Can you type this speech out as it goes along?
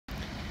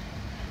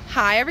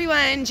Hi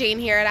everyone, Jane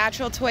here at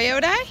Attrell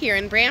Toyota here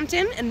in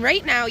Brampton, and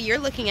right now you're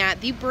looking at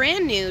the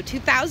brand new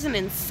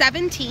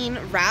 2017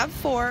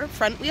 RAV4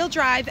 front-wheel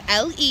drive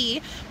LE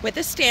with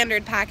a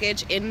standard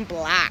package in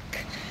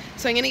black.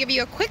 So I'm going to give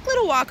you a quick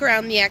little walk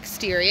around the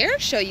exterior,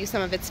 show you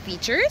some of its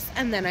features,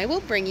 and then I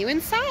will bring you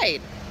inside.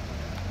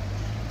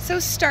 So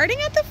starting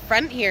at the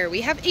front here,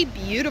 we have a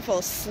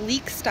beautiful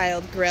sleek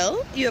styled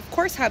grille. You of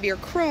course have your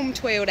chrome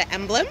Toyota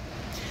emblem.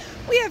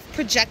 We have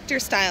projector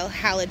style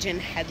halogen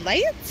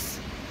headlights.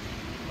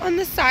 On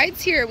the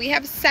sides here, we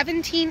have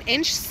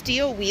 17-inch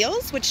steel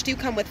wheels, which do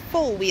come with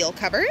full wheel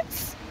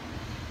covers.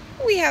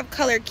 We have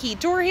color key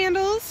door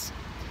handles.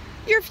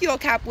 Your fuel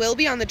cap will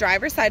be on the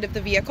driver's side of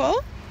the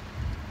vehicle.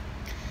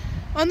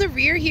 On the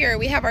rear here,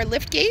 we have our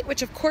lift gate,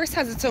 which of course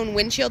has its own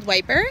windshield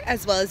wiper,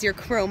 as well as your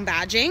chrome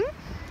badging.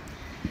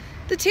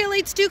 The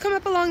taillights do come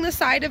up along the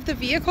side of the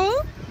vehicle.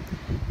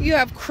 You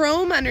have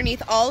chrome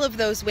underneath all of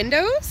those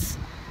windows.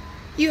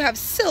 You have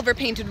silver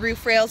painted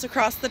roof rails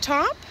across the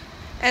top.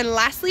 And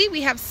lastly,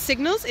 we have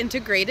signals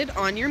integrated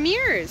on your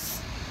mirrors.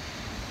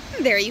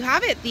 There you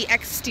have it, the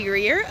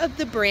exterior of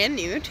the brand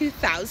new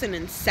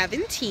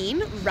 2017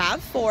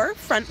 RAV4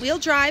 front-wheel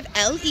drive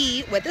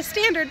LE with a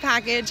standard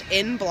package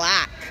in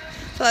black.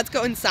 So let's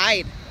go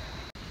inside.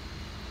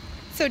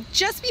 So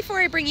just before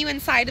I bring you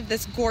inside of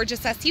this gorgeous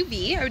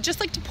SUV, I would just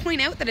like to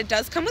point out that it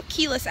does come with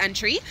keyless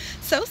entry.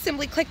 So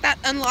simply click that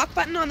unlock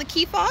button on the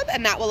key fob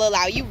and that will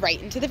allow you right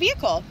into the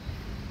vehicle.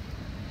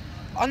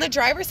 On the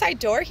driver's side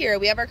door here,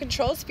 we have our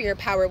controls for your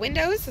power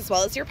windows as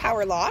well as your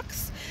power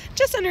locks.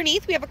 Just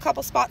underneath, we have a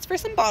couple spots for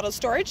some bottle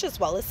storage as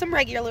well as some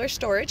regular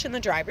storage in the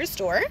driver's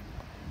door.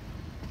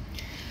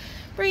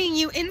 Bringing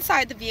you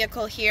inside the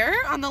vehicle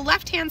here, on the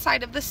left-hand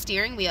side of the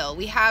steering wheel,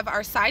 we have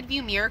our side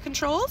view mirror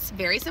controls.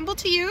 Very simple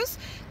to use.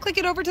 Click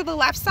it over to the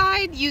left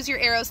side, use your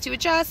arrows to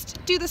adjust,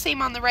 do the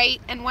same on the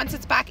right, and once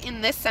it's back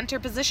in this center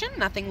position,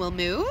 nothing will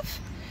move.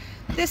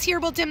 This here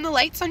will dim the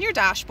lights on your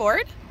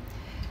dashboard.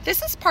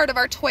 This is part of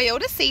our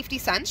Toyota Safety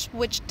Sense,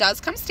 which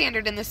does come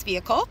standard in this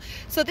vehicle.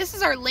 So this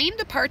is our lane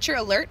departure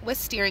alert with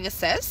steering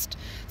assist.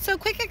 So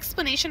quick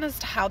explanation as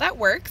to how that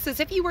works is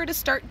if you were to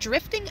start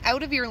drifting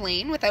out of your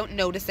lane without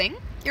noticing,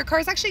 your car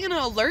is actually going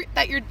to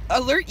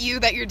alert you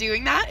that you're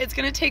doing that. It's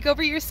going to take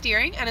over your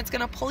steering and it's going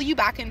to pull you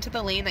back into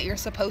the lane that you're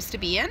supposed to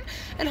be in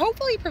and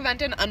hopefully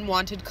prevent an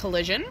unwanted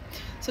collision.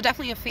 So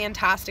definitely a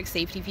fantastic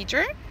safety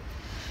feature.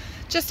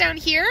 Just down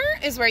here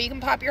is where you can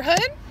pop your hood.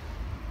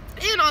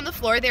 And on the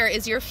floor there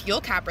is your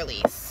fuel cap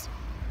release.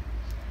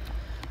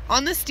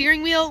 On the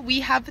steering wheel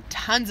we have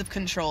tons of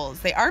controls.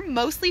 They are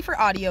mostly for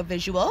audio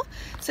visual.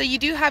 So you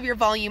do have your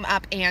volume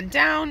up and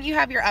down, you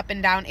have your up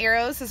and down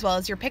arrows as well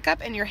as your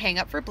pickup and your hang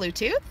up for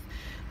Bluetooth.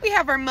 We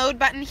have our mode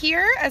button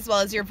here as well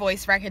as your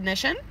voice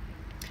recognition.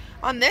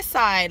 On this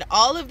side,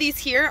 all of these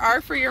here are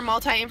for your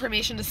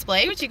multi-information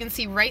display, which you can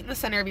see right in the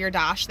center of your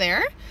dash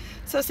there.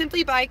 So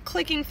simply by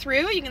clicking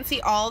through you can see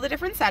all the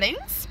different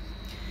settings.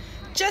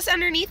 Just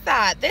underneath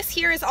that, this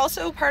here is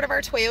also part of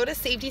our Toyota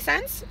Safety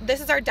Sense.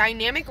 This is our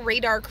dynamic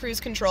radar cruise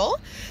control.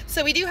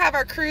 So we do have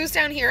our cruise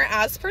down here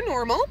as per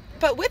normal,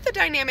 but with the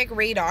dynamic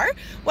radar,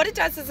 what it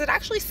does is it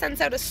actually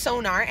sends out a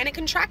sonar and it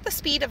can track the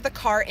speed of the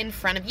car in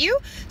front of you.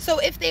 So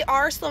if they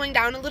are slowing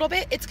down a little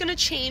bit, it's going to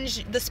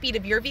change the speed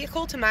of your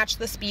vehicle to match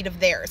the speed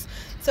of theirs.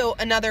 So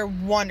another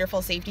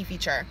wonderful safety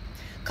feature.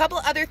 Couple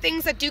other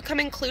things that do come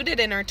included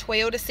in our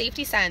Toyota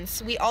Safety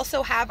Sense. We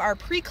also have our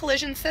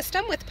pre-collision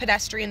system with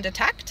pedestrian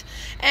detect.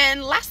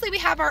 And lastly, we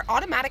have our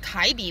automatic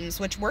high beams,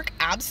 which work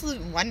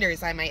absolute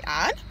wonders, I might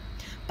add.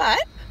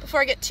 But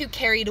before I get too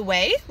carried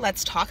away,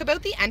 let's talk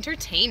about the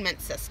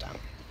entertainment system.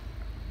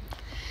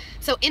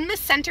 So in the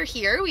center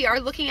here, we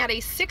are looking at a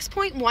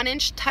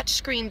 6.1-inch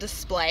touchscreen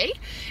display.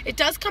 It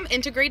does come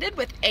integrated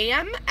with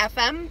AM,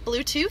 FM,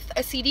 Bluetooth,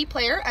 a CD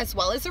player, as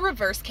well as a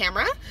reverse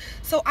camera.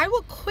 So I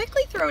will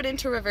quickly throw it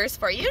into reverse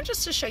for you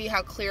just to show you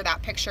how clear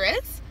that picture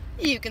is.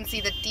 You can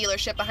see the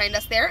dealership behind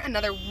us there,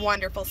 another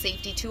wonderful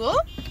safety tool.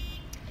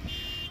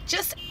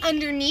 Just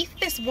underneath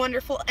this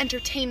wonderful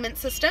entertainment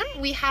system,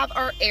 we have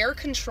our air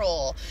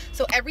control.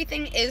 So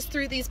everything is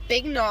through these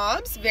big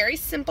knobs, very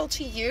simple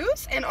to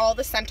use, and all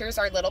the centers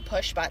are little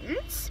push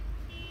buttons.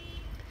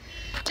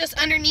 Just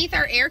underneath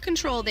our air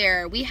control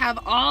there, we have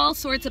all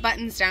sorts of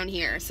buttons down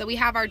here. So we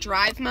have our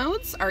drive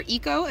modes, our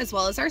eco, as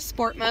well as our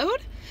sport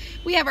mode.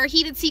 We have our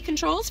heated seat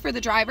controls for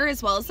the driver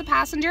as well as the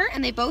passenger,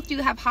 and they both do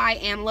have high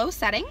and low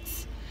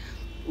settings.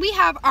 We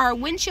have our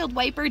windshield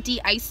wiper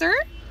de-icer,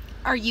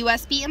 our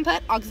USB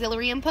input,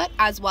 auxiliary input,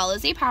 as well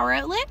as a power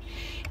outlet.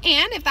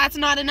 And if that's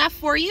not enough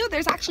for you,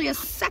 there's actually a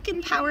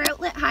second power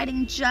outlet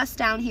hiding just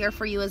down here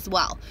for you as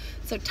well.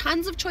 So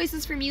tons of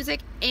choices for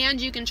music,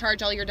 and you can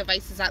charge all your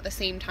devices at the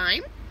same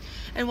time.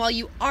 And while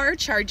you are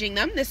charging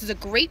them, this is a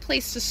great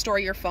place to store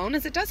your phone,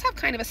 as it does have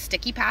kind of a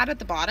sticky pad at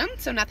the bottom,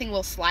 so nothing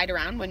will slide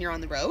around when you're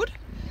on the road.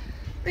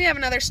 We have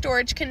another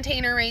storage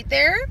container right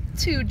there,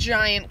 two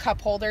giant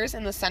cup holders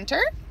in the center.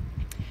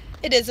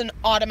 It is an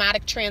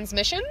automatic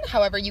transmission,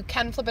 however you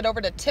can flip it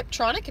over to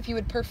Tiptronic if you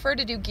would prefer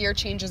to do gear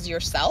changes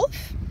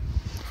yourself.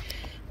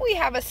 We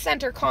have a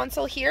center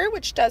console here,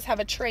 which does have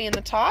a tray in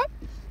the top,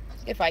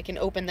 if I can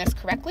open this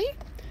correctly.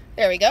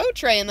 There we go,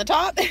 tray in the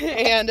top,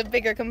 and a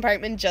bigger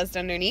compartment just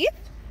underneath.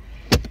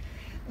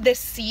 The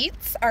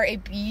seats are a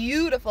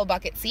beautiful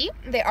bucket seat.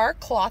 They are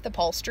cloth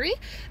upholstery.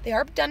 They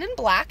are done in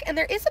black, and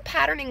there is a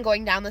patterning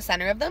going down the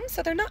center of them,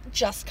 so they're not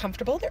just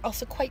comfortable, they're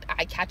also quite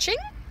eye-catching.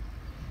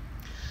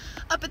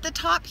 Up at the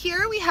top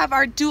here, we have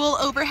our dual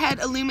overhead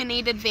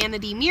illuminated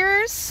vanity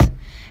mirrors.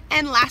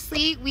 And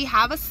lastly, we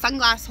have a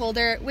sunglass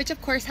holder, which of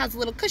course has a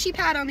little cushy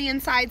pad on the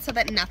inside so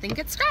that nothing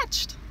gets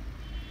scratched.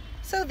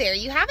 So there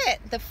you have it,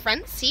 the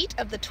front seat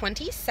of the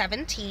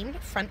 2017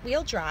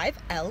 front-wheel drive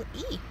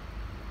LE.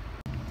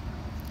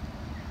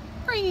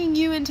 Bringing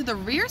you into the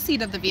rear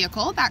seat of the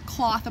vehicle, that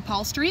cloth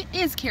upholstery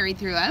is carried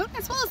throughout,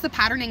 as well as the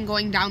patterning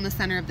going down the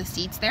center of the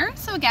seats there.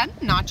 So again,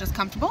 not just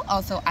comfortable,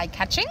 also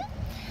eye-catching.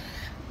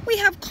 We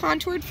have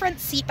contoured front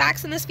seat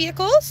backs in this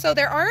vehicle, so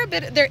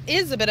there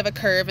is a bit of a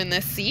curve in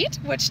this seat,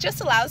 which just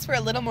allows for a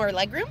little more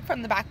legroom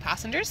from the back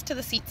passengers to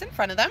the seats in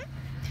front of them.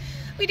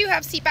 We do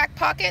have seat back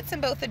pockets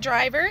in both the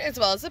driver as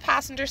well as the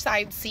passenger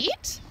side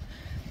seat.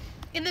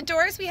 In the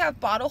doors we have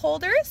bottle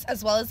holders,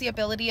 as well as the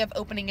ability of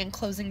opening and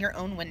closing your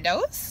own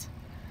windows.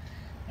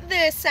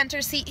 The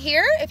center seat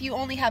here, if you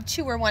only have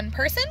 2 or 1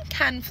 person,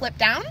 can flip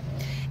down.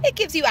 It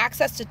gives you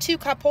access to 2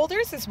 cup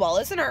holders as well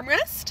as an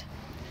armrest.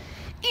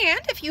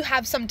 And if you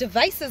have some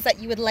devices that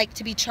you would like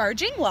to be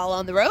charging while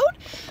on the road,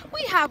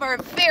 we have our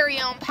very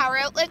own power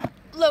outlet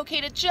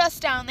located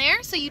just down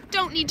there, so you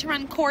don't need to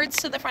run cords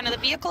to the front of the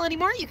vehicle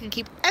anymore. You can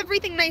keep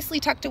everything nicely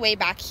tucked away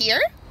back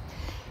here.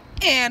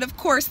 And of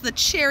course, the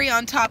cherry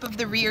on top of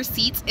the rear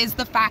seats is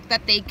the fact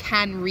that they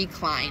can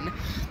recline.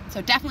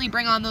 So definitely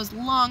bring on those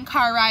long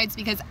car rides,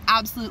 because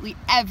absolutely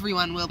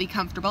everyone will be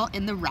comfortable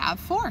in the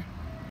RAV4.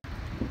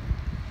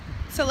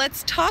 So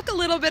let's talk a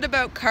little bit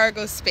about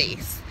cargo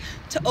space.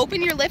 To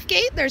open your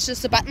liftgate, there's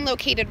just a button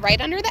located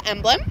right under the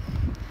emblem.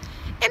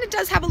 And it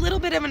does have a little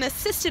bit of an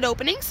assisted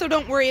opening, so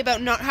don't worry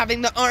about not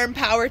having the arm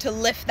power to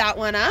lift that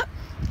one up.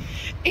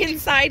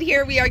 Inside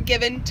here, we are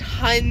given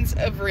tons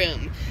of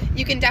room.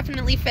 You can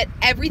definitely fit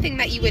everything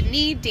that you would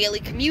need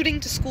daily commuting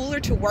to school or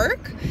to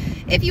work.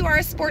 If you are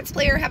a sports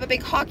player, have a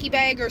big hockey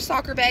bag or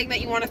soccer bag that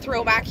you want to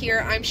throw back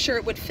here, I'm sure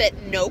it would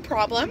fit no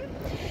problem.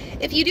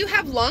 If you do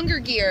have longer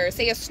gear,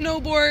 say a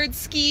snowboard,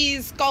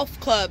 skis, golf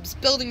clubs,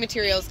 building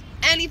materials,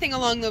 anything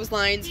along those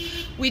lines,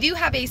 we do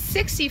have a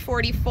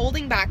 60/40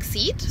 folding back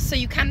seat, so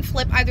you can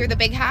flip either the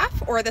big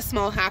half or the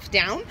small half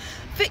down,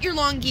 fit your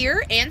long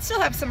gear, and still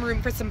have some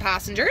room for some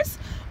passengers.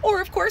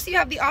 Or of course, you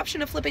have the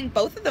option of flipping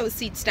both of those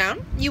seats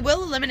down. You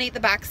will eliminate the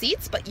back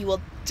seats, but you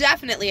will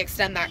definitely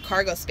extend that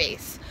cargo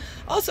space.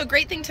 Also,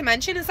 great thing to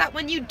mention is that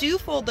when you do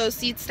fold those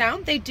seats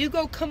down, they do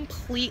go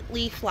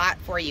completely flat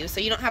for you,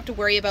 so you don't have to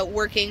worry about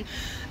working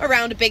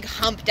around a big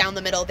hump down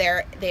the middle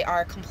there. They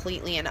are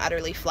completely and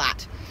utterly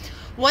flat.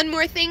 One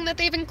more thing that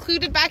they've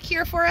included back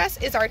here for us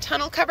is our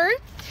tonneau cover.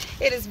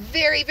 It is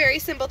very, very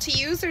simple to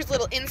use. There's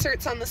little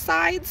inserts on the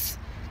sides.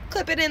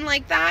 Clip it in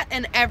like that,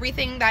 and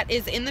everything that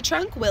is in the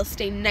trunk will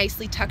stay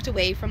nicely tucked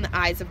away from the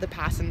eyes of the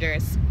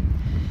passengers.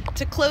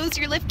 To close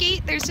your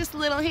liftgate, there's just a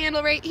little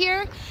handle right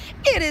here.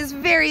 It is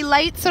very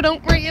light, so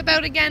don't worry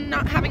about, again,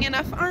 not having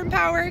enough arm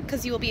power,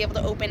 because you will be able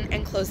to open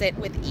and close it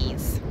with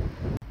ease.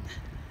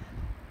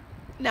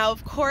 Now,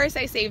 of course,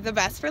 I saved the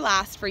best for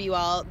last for you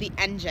all, the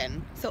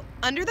engine. So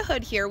under the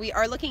hood here, we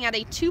are looking at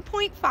a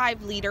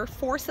 2.5 liter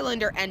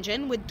 4-cylinder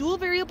engine with dual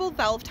variable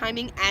valve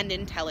timing and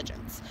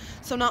intelligence.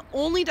 So not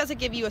only does it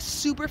give you a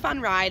super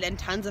fun ride and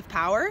tons of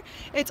power,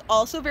 it's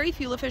also very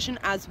fuel efficient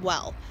as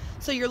well.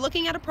 So you're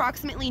looking at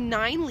approximately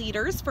 9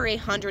 liters for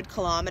 100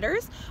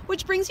 kilometers,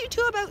 which brings you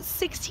to about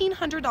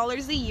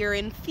 $1,600 a year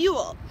in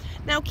fuel.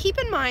 Now keep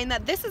in mind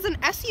that this is an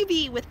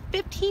SUV with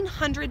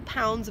 1,500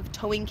 pounds of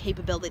towing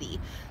capability.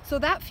 So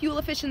that fuel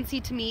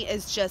efficiency to me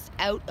is just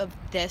out of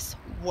this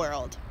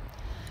world.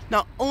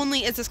 Not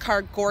only is this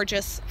car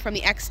gorgeous from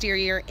the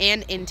exterior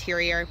and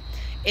interior,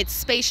 it's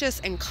spacious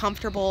and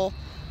comfortable,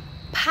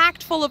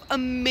 packed full of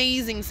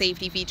amazing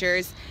safety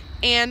features,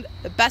 and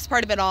the best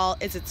part of it all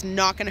is it's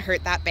not going to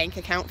hurt that bank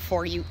account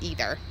for you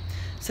either.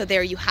 So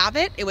there you have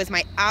it. It was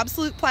my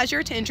absolute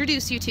pleasure to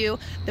introduce you to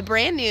the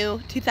brand new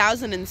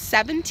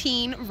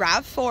 2017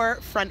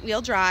 RAV4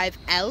 front-wheel drive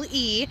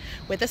LE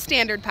with a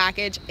standard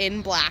package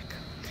in black.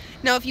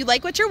 Now, if you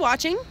like what you're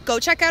watching, go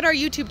check out our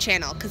YouTube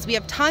channel, because we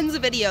have tons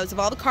of videos of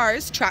all the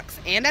cars, trucks,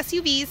 and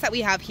SUVs that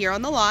we have here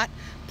on the lot,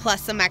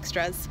 plus some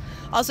extras.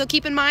 Also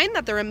keep in mind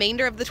that the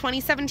remainder of the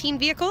 2017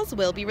 vehicles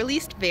will be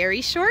released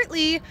very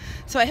shortly.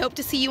 So I hope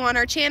to see you on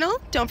our channel.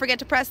 Don't forget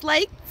to press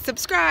like,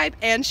 subscribe,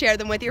 and share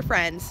them with your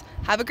friends.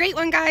 Have a great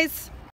one, guys.